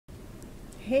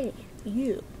Hey,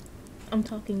 you. I'm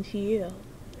talking to you.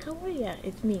 How are ya?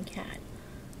 It's me, Kat.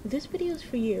 This video is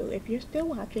for you. If you're still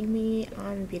watching me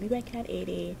on Beauty by Cat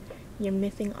 80, you're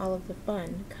missing all of the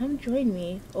fun. Come join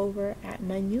me over at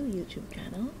my new YouTube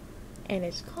channel, and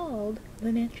it's called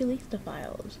The Naturalista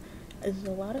Files. This is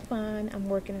a lot of fun. I'm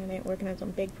working on it, working on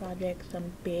some big projects,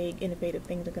 some big innovative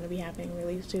things are going to be happening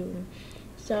really soon.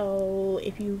 So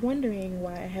if you're wondering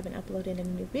why I haven't uploaded any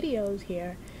new videos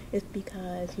here, it's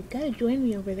because you've got to join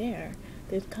me over there.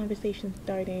 There's conversations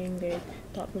starting, there's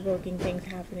thought-provoking things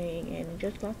happening, and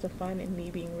just lots of fun and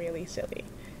me being really silly.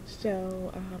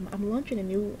 So I'm launching a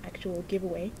new actual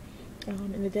giveaway,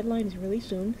 and the deadline is really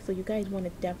soon, so you guys want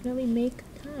to definitely make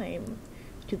time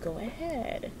to go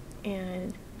ahead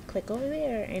and click over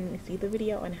there and see the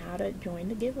video on how to join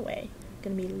the giveaway. It's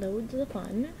gonna be loads of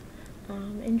fun.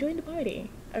 And join the party.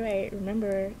 Alright,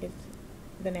 remember, it's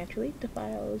the Naturalista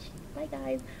Files. Bye,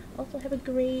 guys. Also, have a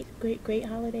great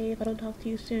holiday if I don't talk to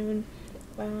you soon.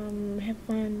 Have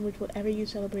fun with whatever you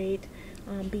celebrate.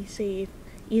 Be safe.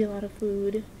 Eat a lot of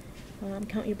food.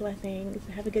 Count your blessings.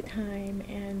 Have a good time.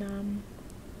 And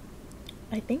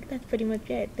I think that's pretty much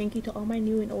it. Thank you to all my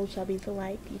new and old subbies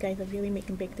alike. You guys are really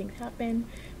making big things happen.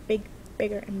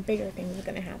 Bigger and bigger things are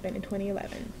going to happen in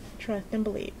 2011. Trust and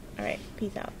believe. Alright,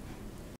 peace out.